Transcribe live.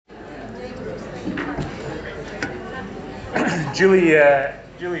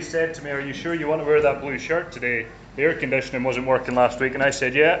Julie said to me, "Are you sure you want to wear that blue shirt today? The air conditioning wasn't working last week." And I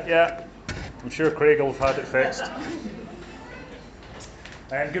said, yeah. I'm sure Craig will have had it fixed.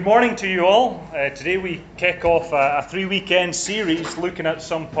 And good morning to you all. Today we kick off a 3-weekend series looking at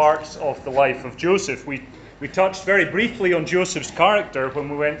some parts of the life of Joseph. We touched very briefly on Joseph's character when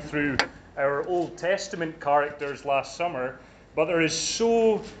we went through our Old Testament characters last summer, but there is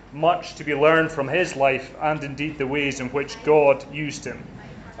so much to be learned from his life and indeed the ways in which God used him.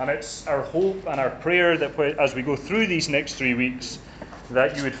 And it's our hope and our prayer that as we go through these next 3 weeks,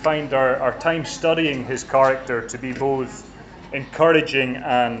 that you would find our time studying his character to be both encouraging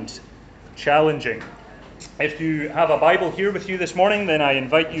and challenging. If you have a Bible here with you this morning, then I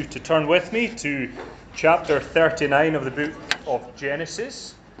invite you to turn with me to chapter 39 of the book of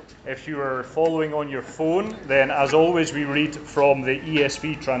Genesis. If you are following on your phone, then as always we read from the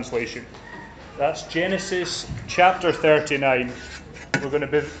ESV translation. That's Genesis chapter 39. We're going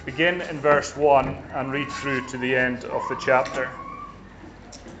to begin in verse 1 and read through to the end of the chapter.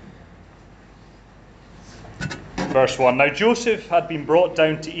 Verse 1, Now Joseph had been brought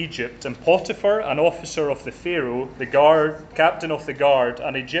down to Egypt, and Potiphar, an officer of the Pharaoh, captain of the guard,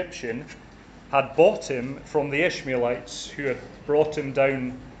 an Egyptian, had bought him from the Ishmaelites who had brought him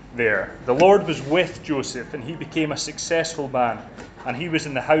down there. The Lord was with Joseph, and he became a successful man, and he was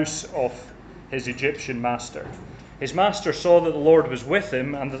in the house of his Egyptian master. His master saw that the Lord was with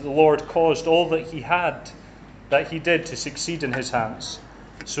him, and that the Lord caused all that he did to succeed in his hands.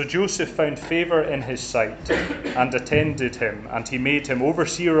 So Joseph found favor in his sight, and attended him, and he made him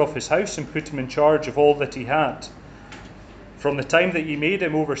overseer of his house, and put him in charge of all that he had. From the time that he made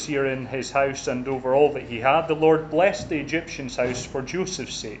him overseer in his house and over all that he had, the Lord blessed the Egyptian's house for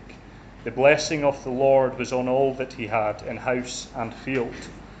Joseph's sake. The blessing of the Lord was on all that he had in house and field.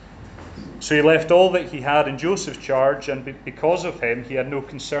 So he left all that he had in Joseph's charge, and because of him he had no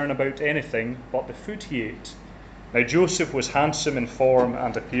concern about anything but the food he ate. Now Joseph was handsome in form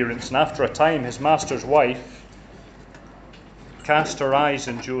and appearance, and after a time his master's wife cast her eyes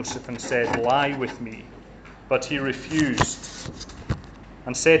on Joseph and said, "Lie with me." But he refused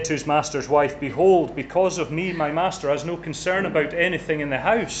and said to his master's wife, "Behold, because of me my master has no concern about anything in the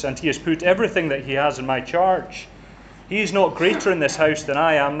house, and he has put everything that he has in my charge. He is not greater in this house than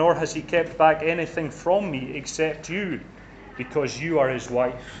I am, nor has he kept back anything from me except you, because you are his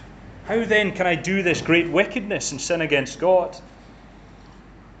wife. How then can I do this great wickedness and sin against God?"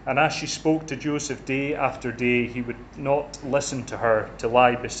 And as she spoke to Joseph day after day, he would not listen to her, to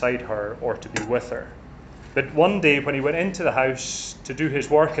lie beside her, or to be with her. But one day when he went into the house to do his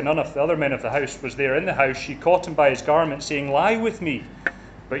work, and none of the other men of the house was there in the house, she caught him by his garment, saying, "Lie with me."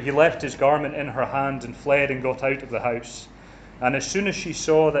 But he left his garment in her hand and fled and got out of the house. And as soon as she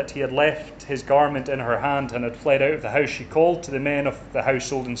saw that he had left his garment in her hand and had fled out of the house, she called to the men of the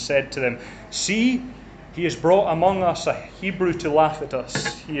household and said to them, "See, he has brought among us a Hebrew to laugh at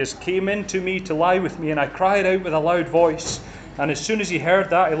us. He has came in to me to lie with me." And I cried out with a loud voice. And as soon as he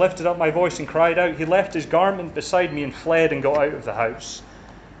heard that, I lifted up my voice and cried out. He left his garment beside me and fled and got out of the house.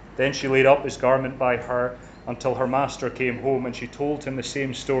 Then she laid up his garment by her until her master came home, and she told him the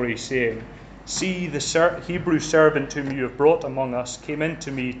same story, saying, "See, the Hebrew servant whom you have brought among us came in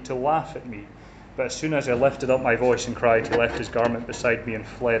to me to laugh at me. But as soon as I lifted up my voice and cried, he left his garment beside me and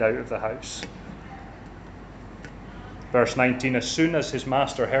fled out of the house." Verse 19, As soon as his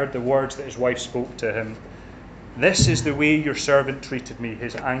master heard the words that his wife spoke to him, "This is the way your servant treated me,"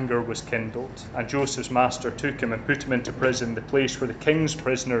 his anger was kindled. And Joseph's master took him and put him into prison, the place where the king's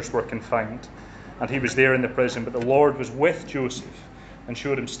prisoners were confined. And he was there in the prison, but the Lord was with Joseph, and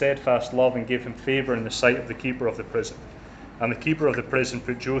showed him steadfast love, and gave him favor in the sight of the keeper of the prison. And the keeper of the prison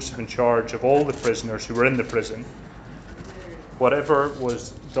put Joseph in charge of all the prisoners who were in the prison. Whatever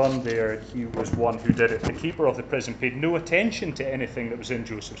was done there, he was one who did it. The keeper of the prison paid no attention to anything that was in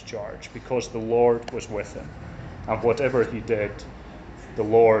Joseph's charge, because the Lord was with him. And whatever he did, the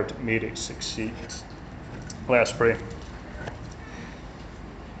Lord made it succeed. Let us pray.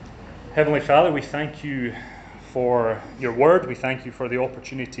 Heavenly Father, we thank you for your word. We thank you for the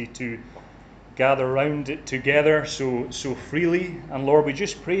opportunity to gather around it together so freely. And Lord, we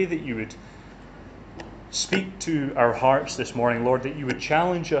just pray that you would speak to our hearts this morning, Lord, that you would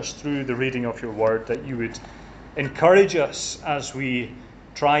challenge us through the reading of your word, that you would encourage us as we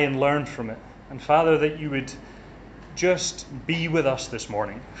try and learn from it. And Father, that you would just be with us this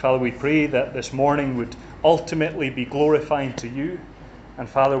morning. Father, we pray that this morning would ultimately be glorifying to you. And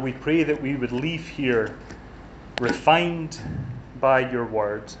Father, we pray that we would leave here refined by your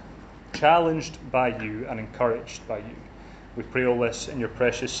word, challenged by you, and encouraged by you. We pray all this in your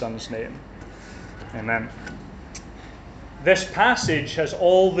precious Son's name. Amen. This passage has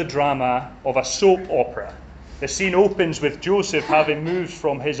all the drama of a soap opera. The scene opens with Joseph having moved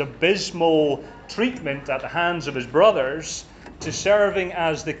from his abysmal treatment at the hands of his brothers to serving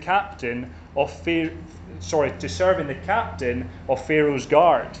as the captain of Pharaoh's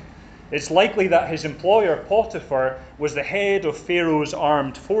guard. It's likely that his employer Potiphar was the head of Pharaoh's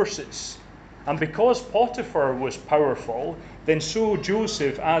armed forces. And because Potiphar was powerful, then so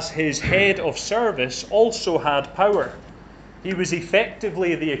Joseph, as his head of service, also had power. He was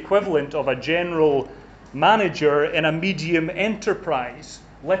effectively the equivalent of a general manager in a medium enterprise,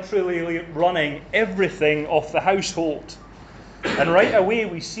 literally running everything of the household. And right away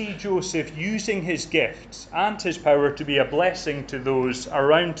we see Joseph using his gifts and his power to be a blessing to those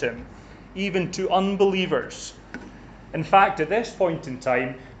around him, even to unbelievers. In fact, at this point in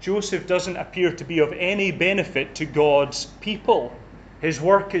time, Joseph doesn't appear to be of any benefit to God's people. His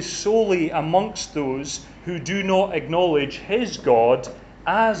work is solely amongst those who do not acknowledge his God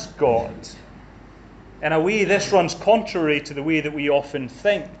as God. In a way, this runs contrary to the way that we often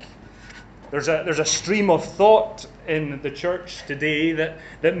think. There's a stream of thought in the church today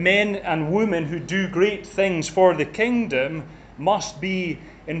that men and women who do great things for the kingdom must be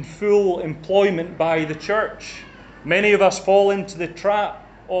in full employment by the church. Many of us fall into the trap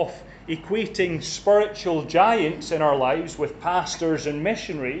of equating spiritual giants in our lives with pastors and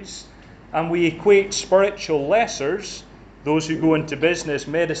missionaries, and we equate spiritual lessers, those who go into business,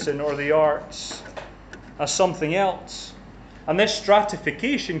 medicine, or the arts, as something else. And this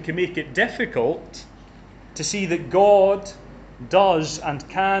stratification can make it difficult to see that God does and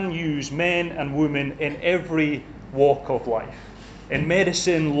can use men and women in every walk of life, in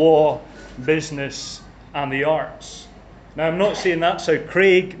medicine, law, business, and the arts. Now, I'm not saying that's how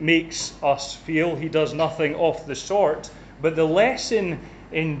Craig makes us feel. He does nothing of the sort. But the lesson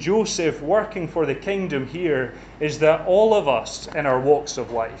in Joseph working for the kingdom here is that all of us in our walks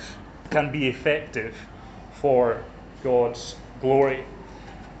of life can be effective for God's glory.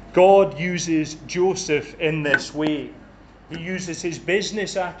 God uses Joseph in this way. He uses his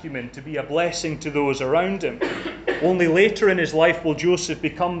business acumen to be a blessing to those around him. Only later in his life will Joseph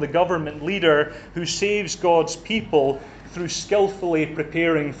become the government leader who saves God's people through skillfully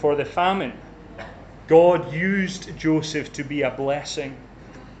preparing for the famine. God used Joseph to be a blessing,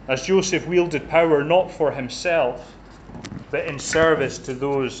 as Joseph wielded power not for himself, but in service to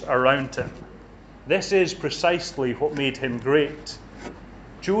those around him. This is precisely what made him great.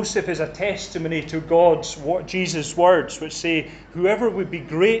 Joseph is a testimony to Jesus' words, which say, "Whoever would be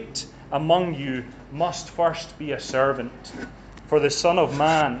great among you must first be a servant. For the Son of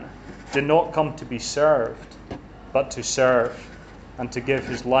Man did not come to be served, but to serve, and to give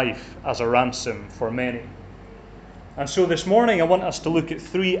his life as a ransom for many." And so this morning I want us to look at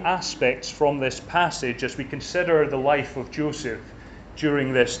three aspects from this passage as we consider the life of Joseph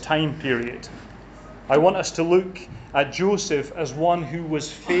during this time period. I want us to look at Joseph as one who was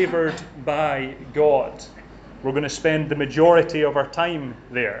favoured by God. We're going to spend the majority of our time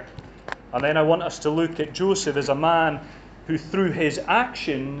there. And then I want us to look at Joseph as a man who through his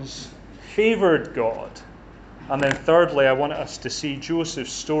actions favoured God. And then thirdly, I want us to see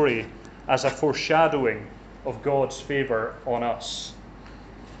Joseph's story as a foreshadowing of God's favour on us.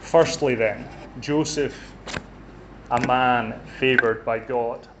 Firstly then, Joseph, a man favoured by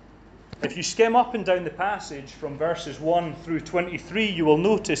God. If you skim up and down the passage from verses 1 through 23, you will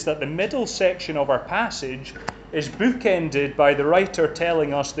notice that the middle section of our passage is bookended by the writer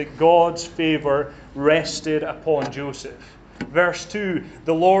telling us that God's favour rested upon Joseph. Verse 2,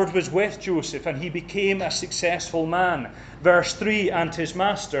 the Lord was with Joseph and he became a successful man. Verse 3, and his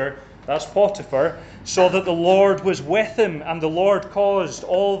master, that's Potiphar, saw that the Lord was with him and the Lord caused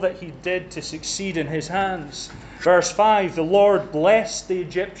all that he did to succeed in his hands. Verse 5, the Lord blessed the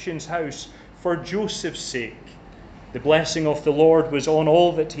Egyptian's house for Joseph's sake. The blessing of the Lord was on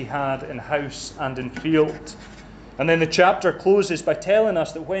all that he had in house and in field. And then the chapter closes by telling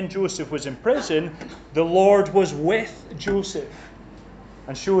us that when Joseph was in prison, the Lord was with Joseph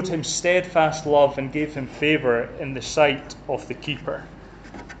and showed him steadfast love and gave him favour in the sight of the keeper.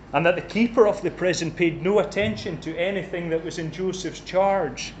 And that the keeper of the prison paid no attention to anything that was in Joseph's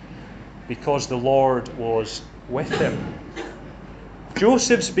charge, because the Lord was with him.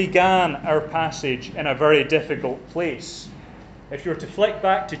 Joseph's began our passage in a very difficult place. If you were to flick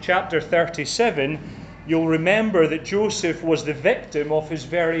back to chapter 37, you'll remember that Joseph was the victim of his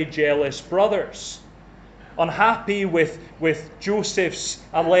very jealous brothers. Unhappy with Joseph's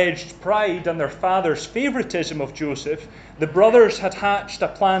alleged pride and their father's favoritism of Joseph, the brothers had hatched a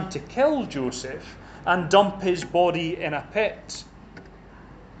plan to kill Joseph and dump his body in a pit.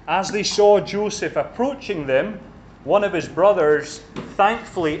 As they saw Joseph approaching them, one of his brothers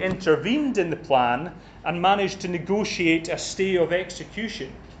thankfully intervened in the plan and managed to negotiate a stay of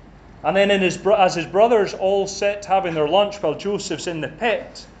execution. And then as his brothers all sit having their lunch while Joseph's in the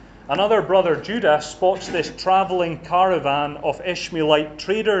pit, another brother, Judah, spots this travelling caravan of Ishmaelite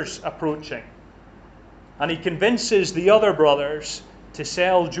traders approaching. And he convinces the other brothers to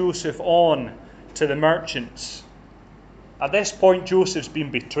sell Joseph on to the merchants. At this point, Joseph's been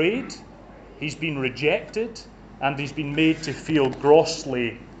betrayed, he's been rejected, and he's been made to feel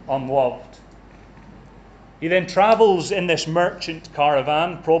grossly unloved. He then travels in this merchant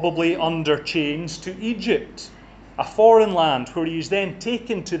caravan, probably under chains, to Egypt, a foreign land, where he is then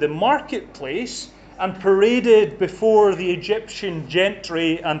taken to the marketplace and paraded before the Egyptian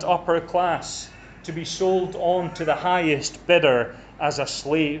gentry and upper class to be sold on to the highest bidder as a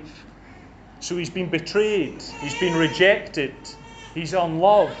slave. So he's been betrayed, he's been rejected, he's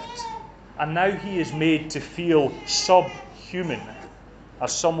unloved, and now he is made to feel subhuman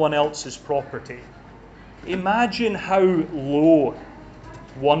as someone else's property. Imagine how low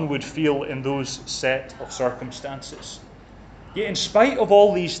one would feel in those set of circumstances. Yet in spite of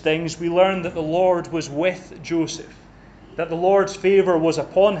all these things, we learn that the Lord was with Joseph, that the Lord's favour was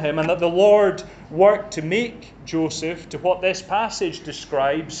upon him, and that the Lord worked to make Joseph to what this passage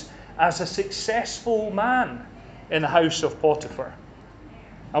describes as a successful man in the house of Potiphar.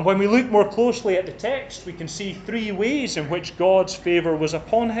 And when we look more closely at the text, we can see three ways in which God's favour was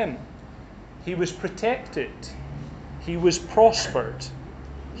upon him. He was protected, he was prospered,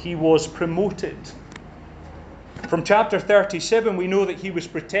 he was promoted. From chapter 37, we know that he was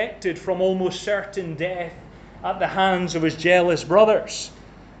protected from almost certain death at the hands of his jealous brothers.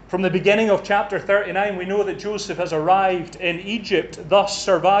 From the beginning of chapter 39, we know that Joseph has arrived in Egypt, thus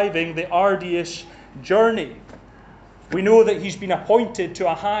surviving the arduous journey. We know that he's been appointed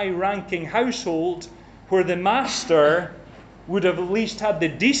to a high-ranking household where the master would have at least had the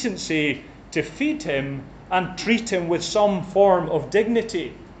decency to feed him and treat him with some form of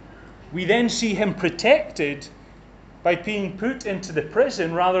dignity. We then see him protected by being put into the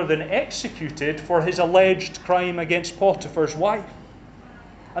prison rather than executed for his alleged crime against Potiphar's wife.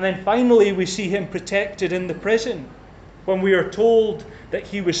 And then finally we see him protected in the prison, when we are told that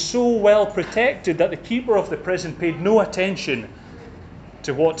he was so well protected that the keeper of the prison paid no attention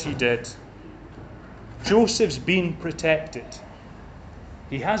to what he did. Joseph's been protected.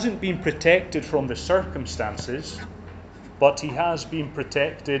 He hasn't been protected from the circumstances, but he has been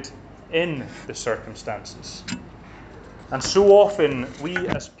protected in the circumstances. And so often we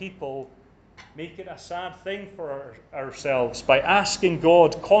as people make it a sad thing for ourselves by asking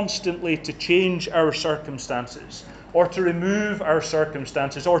God constantly to change our circumstances, or to remove our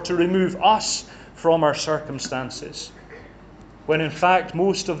circumstances, or to remove us from our circumstances. When in fact,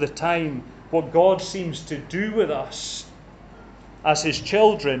 most of the time, what God seems to do with us as his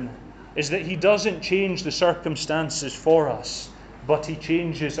children is that he doesn't change the circumstances for us, but he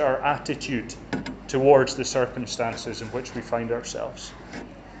changes our attitude towards the circumstances in which we find ourselves.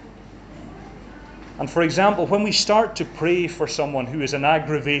 And for example, when we start to pray for someone who is an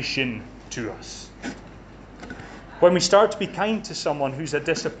aggravation to us, when we start to be kind to someone who's a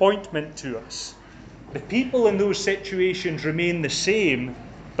disappointment to us, the people in those situations remain the same,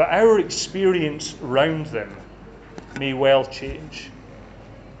 but our experience round them may well change.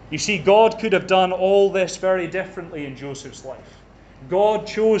 You see, God could have done all this very differently in Joseph's life. God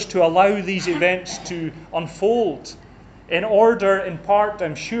chose to allow these events to unfold in order, in part,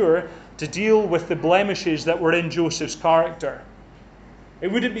 I'm sure, to deal with the blemishes that were in Joseph's character.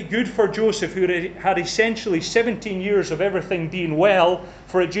 It wouldn't be good for Joseph, who had essentially 17 years of everything being well,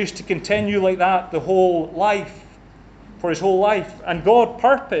 for it just to continue like that for his whole life. And God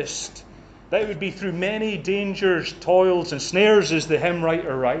purposed that it would be through many dangers, toils, and snares, as the hymn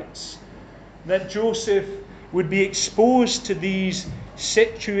writer writes, that Joseph would be exposed to these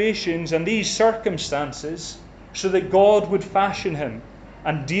situations and these circumstances so that God would fashion him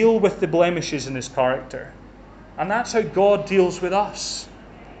and deal with the blemishes in his character. And that's how God deals with us,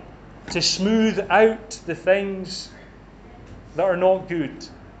 to smooth out the things that are not good,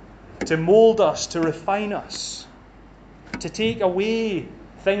 to mould us, to refine us, to take away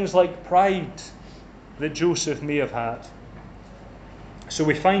things like pride that Joseph may have had. So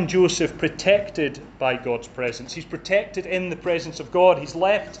we find Joseph protected by God's presence. He's protected in the presence of God. He's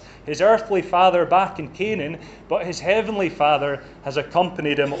left his earthly father back in Canaan, but his heavenly Father has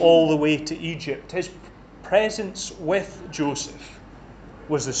accompanied him all the way to Egypt. His presence with Joseph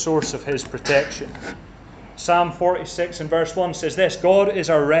was the source of his protection. Psalm 46 and verse 1 says this: God is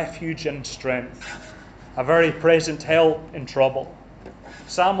our refuge and strength, a very present help in trouble.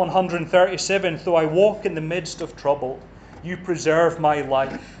 Psalm 137, though I walk in the midst of trouble, you preserve my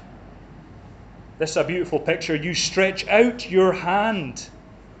life. This is a beautiful picture. You stretch out your hand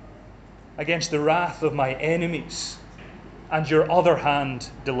against the wrath of my enemies, and your other hand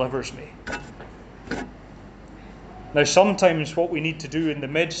delivers me. Now, sometimes what we need to do in the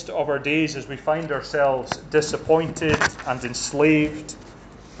midst of our days as we find ourselves disappointed and enslaved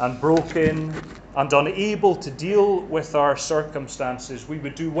and broken and unable to deal with our circumstances, we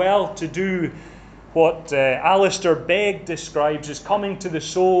would do well to do what Alistair Begg describes as coming to the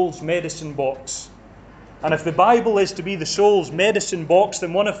soul's medicine box. And if the Bible is to be the soul's medicine box,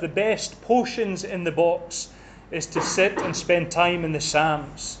 then one of the best potions in the box is to sit and spend time in the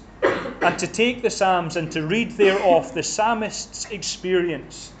Psalms, and to take the Psalms and to read thereof the psalmist's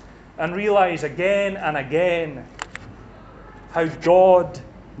experience and realize again and again how God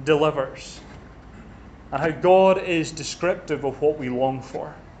delivers and how God is descriptive of what we long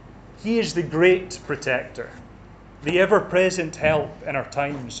for. He is the great protector, the ever-present help in our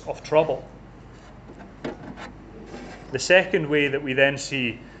times of trouble. The second way that we then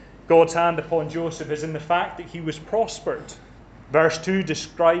see God's hand upon Joseph is in the fact that he was prospered. Verse 2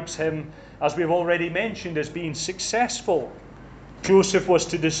 describes him, as we've already mentioned, as being successful. Joseph was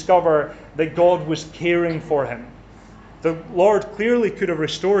to discover that God was caring for him. The Lord clearly could have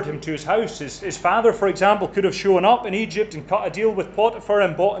restored him to his house. His father, for example, could have shown up in Egypt and cut a deal with Potiphar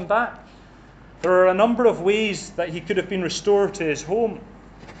and bought him back. There are a number of ways that he could have been restored to his home.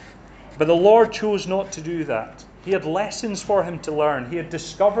 But the Lord chose not to do that. He had lessons for him to learn. He had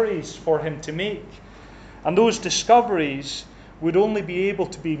discoveries for him to make. And those discoveries would only be able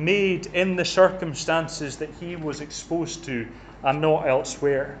to be made in the circumstances that he was exposed to and not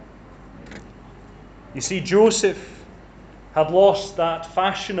elsewhere. You see, Joseph had lost that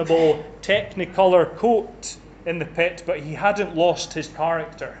fashionable Technicolor coat in the pit, but he hadn't lost his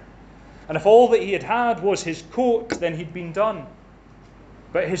character. And if all that he had had was his coat, then he'd been done.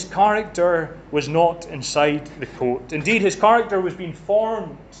 But his character was not inside the coat. Indeed, his character was being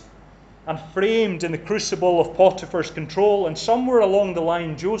formed and framed in the crucible of Potiphar's control. And somewhere along the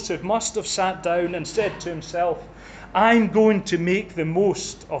line, Joseph must have sat down and said to himself, I'm going to make the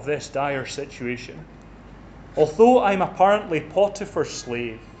most of this dire situation. Although I'm apparently Potiphar's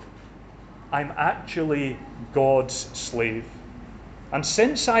slave, I'm actually God's slave. And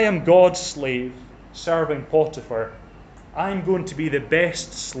since I am God's slave, serving Potiphar, I'm going to be the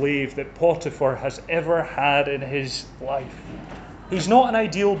best slave that Potiphar has ever had in his life. He's not an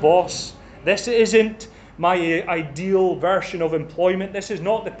ideal boss. This isn't my ideal version of employment. This is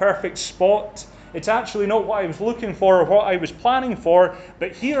not the perfect spot. It's actually not what I was looking for or what I was planning for.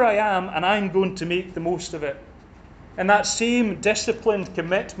 But here I am, and I'm going to make the most of it. And that same disciplined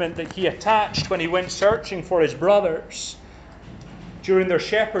commitment that he attached when he went searching for his brothers during their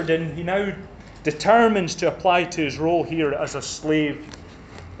shepherding, he now determines to apply to his role here as a slave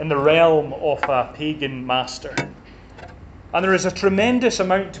in the realm of a pagan master. And there is a tremendous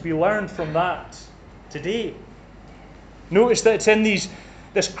amount to be learned from that today. Notice that it's in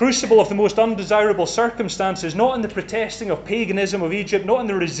this crucible of the most undesirable circumstances, not in the protesting of paganism of Egypt, not in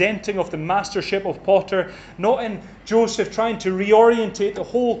the resenting of the mastership of Potter, not in Joseph trying to reorientate the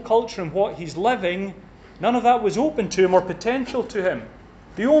whole culture and what he's living. None of that was open to him or potential to him.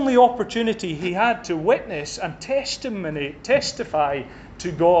 The only opportunity he had to witness and testify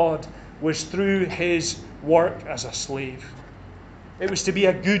to God was through his work as a slave. It was to be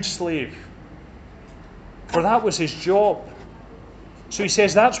a good slave, for that was his job. So he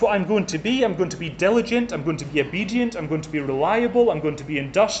says, that's what I'm going to be. I'm going to be diligent. I'm going to be obedient. I'm going to be reliable. I'm going to be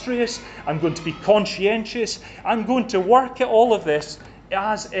industrious. I'm going to be conscientious. I'm going to work at all of this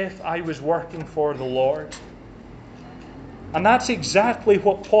as if I was working for the Lord. And that's exactly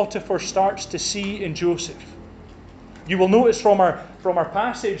what Potiphar starts to see in Joseph. You will notice from our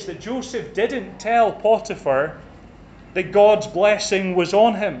passage that Joseph didn't tell Potiphar that God's blessing was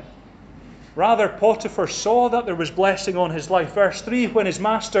on him. Rather, Potiphar saw that there was blessing on his life. Verse 3, when his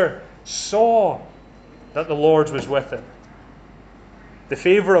master saw that the Lord was with him. The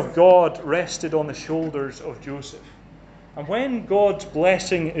favour of God rested on the shoulders of Joseph. And when God's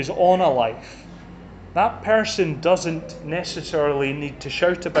blessing is on a life, that person doesn't necessarily need to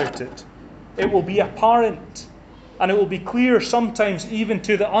shout about it. It will be apparent. And it will be clear sometimes even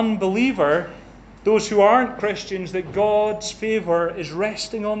to the unbeliever, those who aren't Christians, that God's favour is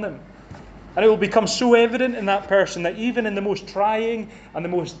resting on them. And it will become so evident in that person that even in the most trying and the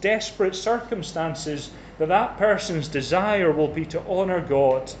most desperate circumstances, that person's desire will be to honour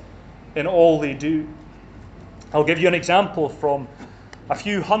God in all they do. I'll give you an example from a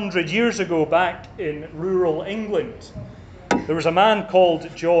few hundred years ago back in rural England. There There was a man called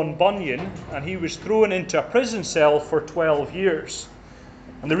John Bunyan, and he was thrown into a prison cell for 12 years.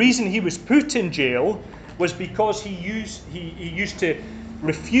 And the reason he was put in jail was because he used to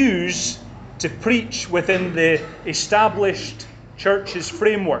refuse to preach within the established church's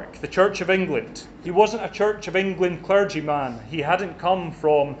framework, the Church of England. He wasn't a Church of England clergyman. He hadn't come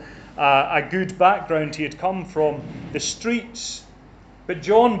from a good background. He had come from the streets. But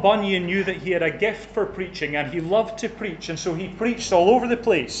John Bunyan knew that he had a gift for preaching, and he loved to preach, and so he preached all over the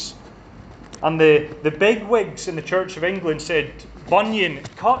place. And the bigwigs in the Church of England said, "Bunyan,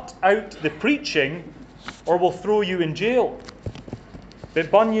 cut out the preaching or we'll throw you in jail."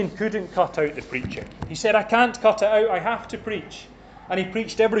 But Bunyan couldn't cut out the preaching. He said, "I can't cut it out, I have to preach." And he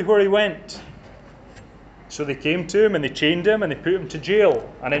preached everywhere he went. So they came to him and they chained him and they put him to jail.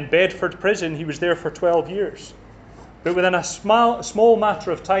 And in Bedford prison, he was there for 12 years. But within a small matter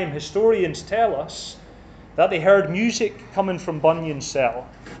of time, historians tell us that they heard music coming from Bunyan's cell.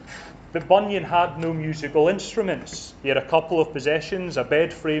 But Bunyan had no musical instruments. He had a couple of possessions, a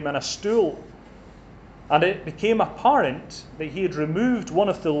bed frame and a stool. And it became apparent that he had removed one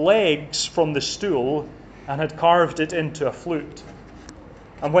of the legs from the stool and had carved it into a flute.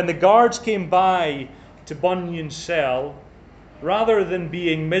 And when the guards came by to Bunyan's cell, rather than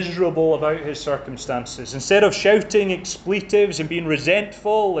being miserable about his circumstances, instead of shouting expletives and being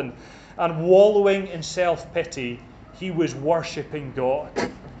resentful and wallowing in self-pity, he was worshipping God.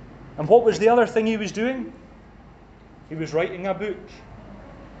 And what was the other thing he was doing? He was writing a book,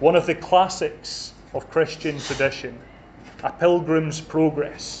 one of the classics of Christian tradition, A Pilgrim's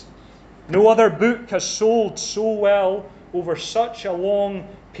Progress. No other book has sold so well over such a long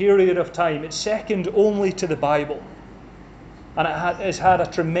period of time. It's second only to the Bible. And it has had a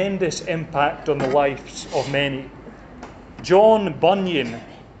tremendous impact on the lives of many. John Bunyan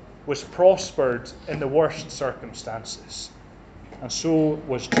was prospered in the worst circumstances. And so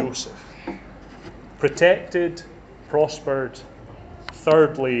was Joseph. Protected, prospered,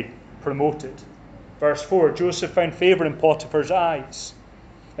 thirdly, promoted. Verse 4, Joseph found favour in Potiphar's eyes.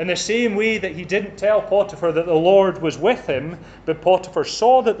 In the same way that he didn't tell Potiphar that the Lord was with him, but Potiphar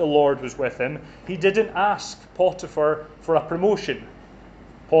saw that the Lord was with him, he didn't ask Potiphar for a promotion.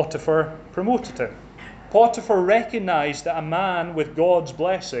 Potiphar promoted him. Potiphar recognized that a man with God's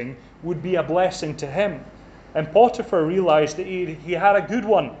blessing would be a blessing to him. And Potiphar realized that he had a good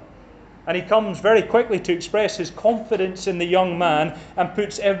one. And he comes very quickly to express his confidence in the young man and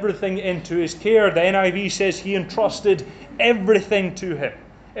puts everything into his care. The NIV says he entrusted everything to him.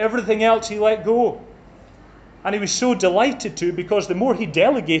 Everything else he let go. And he was so delighted to, because the more he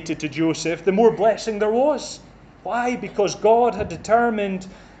delegated to Joseph, the more blessing there was. Why? Because God had determined,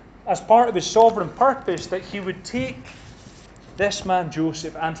 as part of his sovereign purpose, that he would take this man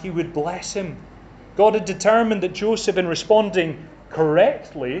Joseph and he would bless him. God had determined that Joseph, in responding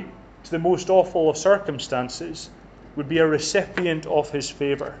correctly to the most awful of circumstances, would be a recipient of his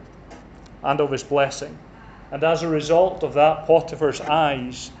favour and of his blessing. And as a result of that, Potiphar's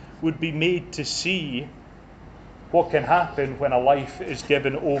eyes would be made to see what can happen when a life is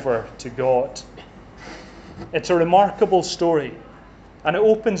given over to God. It's a remarkable story, and it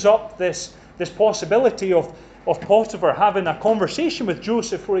opens up this possibility of Potiphar having a conversation with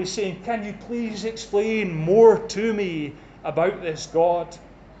Joseph where he's saying, "Can you please explain more to me about this God?"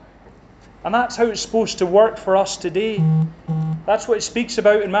 And that's how it's supposed to work for us today. That's what it speaks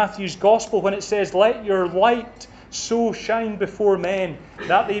about in Matthew's Gospel when it says, "Let your light so shine before men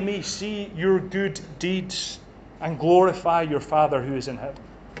that they may see your good deeds and glorify your Father who is in heaven."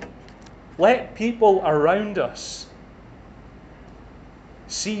 Let people around us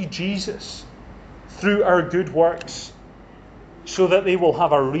see Jesus through our good works so that they will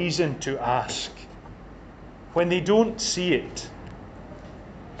have a reason to ask. When they don't see it,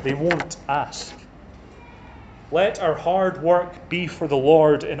 they won't ask. Let our hard work be for the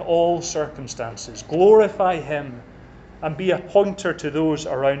Lord in all circumstances. Glorify Him and be a pointer to those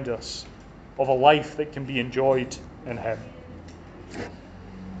around us of a life that can be enjoyed in Him.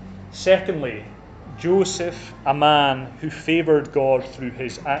 Secondly, Joseph, a man who favoured God through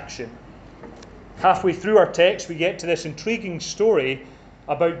his action. Halfway through our text, we get to this intriguing story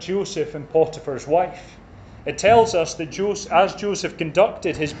about Joseph and Potiphar's wife. It tells us that as Joseph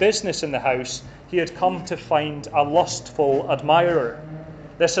conducted his business in the house, he had come to find a lustful admirer.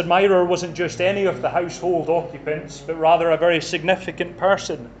 This admirer wasn't just any of the household occupants, but rather a very significant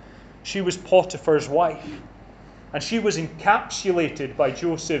person. She was Potiphar's wife, and she was encapsulated by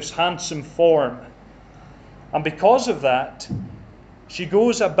Joseph's handsome form. And because of that, she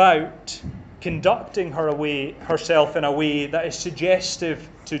goes about conducting herself in a way that is suggestive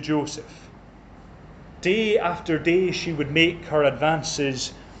to Joseph. Day after day she would make her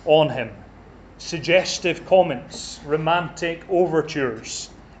advances on him. Suggestive comments, romantic overtures,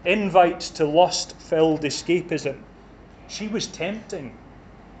 invites to lust-filled escapism. She was tempting.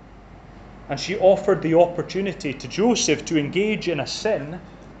 And she offered the opportunity to Joseph to engage in a sin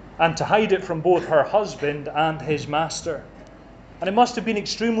and to hide it from both her husband and his master. And it must have been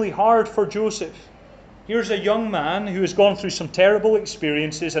extremely hard for Joseph. Here's a young man who has gone through some terrible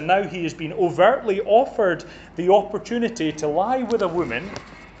experiences, and now he has been overtly offered the opportunity to lie with a woman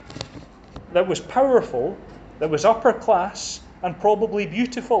that was powerful, that was upper class, and probably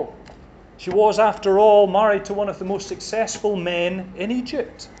beautiful. She was, after all, married to one of the most successful men in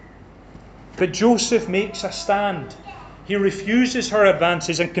Egypt. But Joseph makes a stand. He refuses her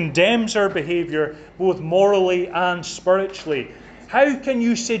advances and condemns her behavior both morally and spiritually. How can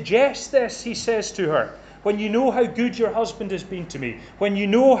you suggest this, he says to her, when you know how good your husband has been to me, when you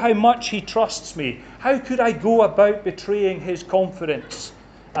know how much he trusts me? How could I go about betraying his confidence?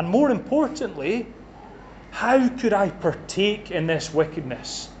 And more importantly, how could I partake in this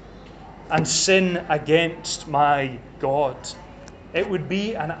wickedness and sin against my God? It would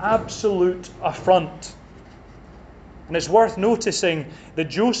be an absolute affront. And it's worth noticing that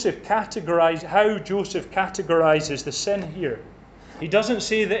how Joseph categorizes the sin here. He doesn't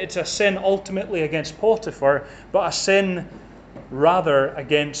say that it's a sin ultimately against Potiphar, but a sin rather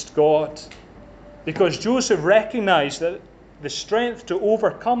against God. Because Joseph recognized that the strength to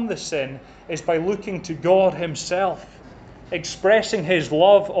overcome the sin is by looking to God himself, expressing his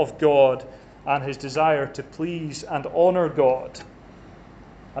love of God and his desire to please and honor God.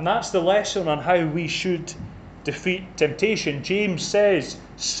 And that's the lesson on how we should defeat temptation. James says,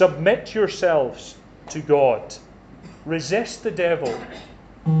 submit yourselves to God. Resist the devil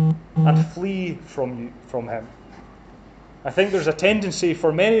and flee from him. I think there's a tendency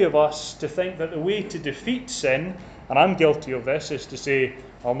for many of us to think that the way to defeat sin, and I'm guilty of this, is to say,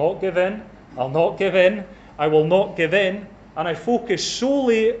 I'll not give in, I'll not give in, I will not give in, and I focus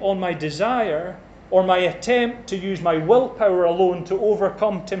solely on my desire or my attempt to use my willpower alone to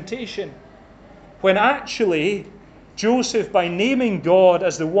overcome temptation. When actually, Joseph, by naming God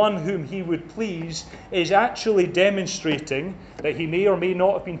as the one whom he would please, is actually demonstrating that he may or may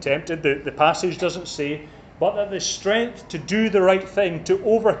not have been tempted, the passage doesn't say, but that the strength to do the right thing, to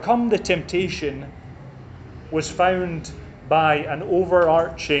overcome the temptation, was found by an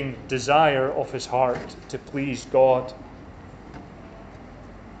overarching desire of his heart to please God.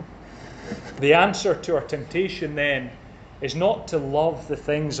 The answer to our temptation then is not to love the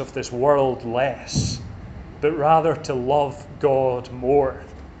things of this world less, but rather to love God more.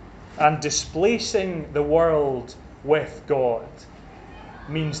 And displacing the world with God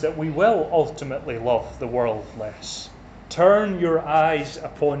means that we will ultimately love the world less. Turn your eyes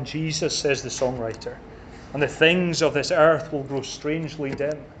upon Jesus, says the songwriter, and the things of this earth will grow strangely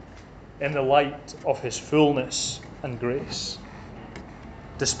dim in the light of his fullness and grace.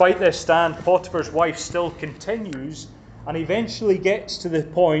 Despite this stand, Potiphar's wife still continues and eventually gets to the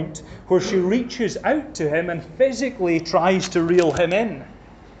point where she reaches out to him and physically tries to reel him in.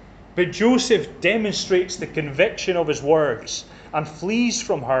 But Joseph demonstrates the conviction of his words and flees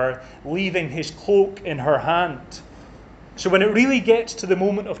from her, leaving his cloak in her hand. So when it really gets to the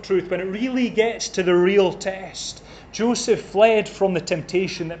moment of truth, when it really gets to the real test, Joseph fled from the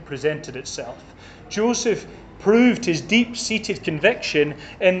temptation that presented itself. Joseph proved his deep-seated conviction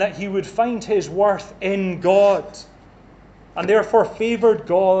in that he would find his worth in God, and therefore favoured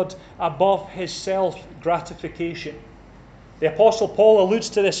God above his self-gratification. The Apostle Paul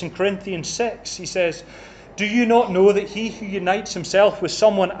alludes to this in Corinthians 6. He says, do you not know that he who unites himself with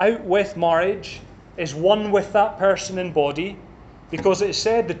someone out with marriage is one with that person in body? Because it is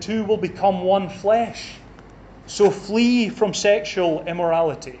said the two will become one flesh. So flee from sexual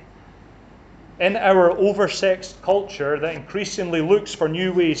immorality. In our oversexed culture that increasingly looks for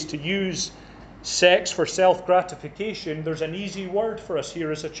new ways to use sex for self-gratification, there's an easy word for us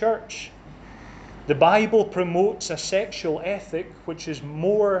here as a church. The Bible promotes a sexual ethic which is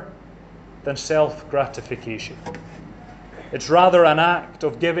more than self-gratification. It's rather an act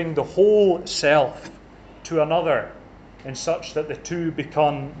of giving the whole self to another in such that the two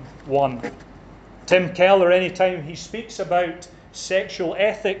become one. Tim Keller, anytime he speaks about sexual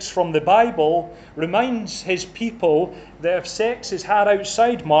ethics from the Bible, reminds his people that if sex is had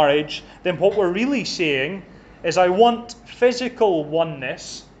outside marriage, then what we're really saying is, I want physical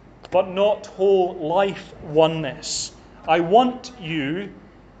oneness, but not whole life oneness. I want you,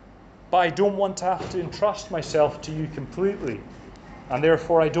 but I don't want to have to entrust myself to you completely, and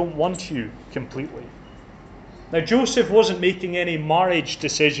therefore I don't want you completely. Now, Joseph wasn't making any marriage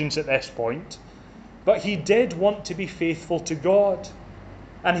decisions at this point. But he did want to be faithful to God.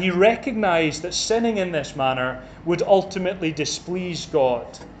 And he recognized that sinning in this manner would ultimately displease God.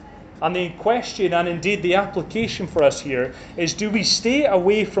 And the question, and indeed the application for us here, is, do we stay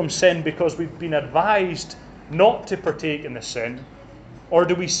away from sin because we've been advised not to partake in the sin? Or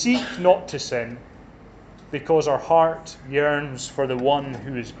do we seek not to sin because our heart yearns for the one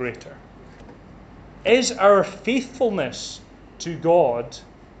who is greater? Is our faithfulness to God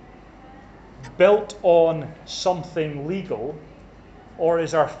built on something legal, or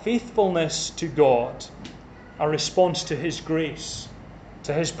is our faithfulness to God a response to his grace,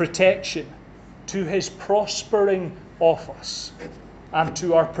 to his protection, to his prospering of us, and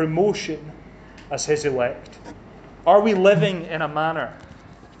to our promotion as his elect? Are we living in a manner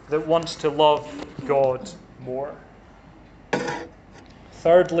that wants to love God more?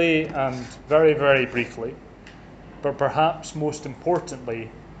 Thirdly, and very, very briefly, but perhaps most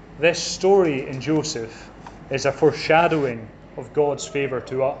importantly, this story in Joseph is a foreshadowing of God's favour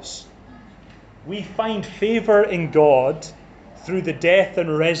to us. We find favour in God through the death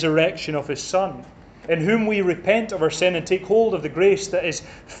and resurrection of his Son, in whom we repent of our sin and take hold of the grace that is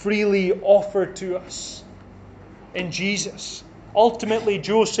freely offered to us in Jesus. Ultimately,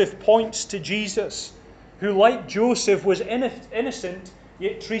 Joseph points to Jesus, who, like Joseph, was innocent,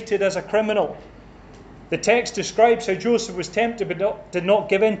 yet treated as a criminal. The text describes how Joseph was tempted but did not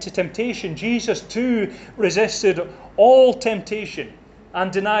give in to temptation. Jesus too resisted all temptation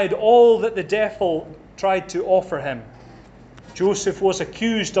and denied all that the devil tried to offer him. Joseph was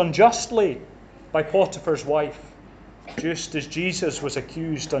accused unjustly by Potiphar's wife, just as Jesus was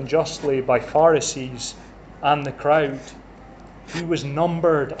accused unjustly by Pharisees and the crowd. He was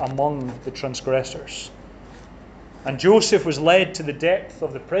numbered among the transgressors. And Joseph was led to the depth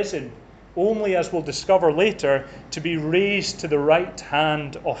of the prison, only, as we'll discover later, to be raised to the right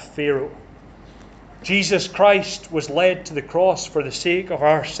hand of Pharaoh. Jesus Christ was led to the cross for the sake of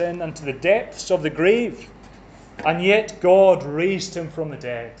our sin and to the depths of the grave. And yet God raised him from the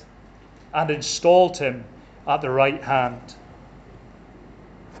dead and installed him at the right hand.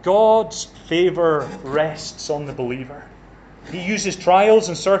 God's favour rests on the believer. He uses trials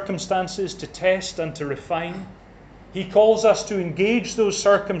and circumstances to test and to refine. He calls us to engage those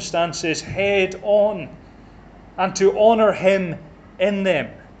circumstances head on and to honour him in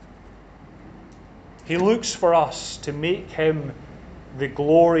them. He looks for us to make him the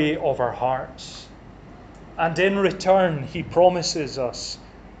glory of our hearts. And in return, he promises us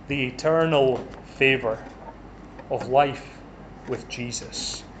the eternal favour of life with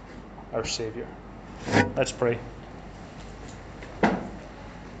Jesus, our Saviour. Let's pray.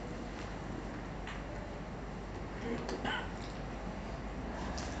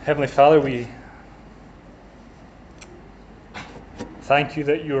 Heavenly Father, we thank you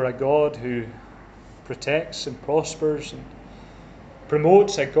that you're a God who protects and prospers and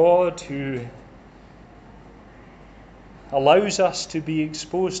promotes, a God who allows us to be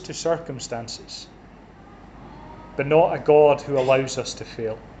exposed to circumstances, but not a God who allows us to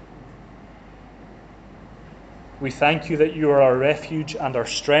fail. We thank you that you are our refuge and our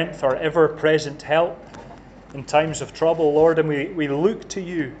strength, our ever-present help in times of trouble, Lord, and we look to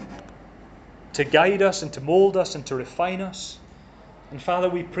you to guide us and to mould us and to refine us. And Father,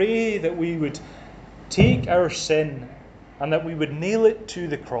 we pray that we would take our sin and that we would nail it to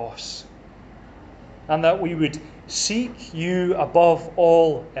the cross, and that we would seek you above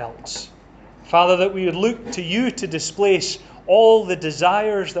all else. Father, that we would look to you to displace all the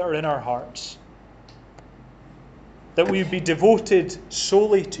desires that are in our hearts, that we would be devoted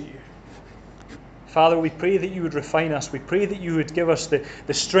solely to you. Father, we pray that you would refine us. We pray that you would give us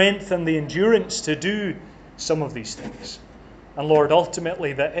the strength and the endurance to do some of these things. And Lord,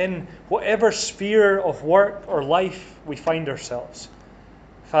 ultimately, that in whatever sphere of work or life we find ourselves,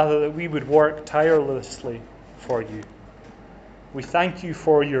 Father, that we would work tirelessly for you. We thank you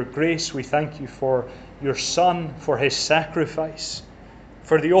for your grace. We thank you for your Son, for his sacrifice,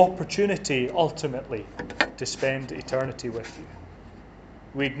 for the opportunity, ultimately, to spend eternity with you.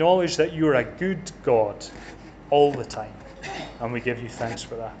 We acknowledge that you are a good God all the time, and we give you thanks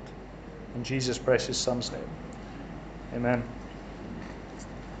for that. In Jesus' precious Son's name, amen.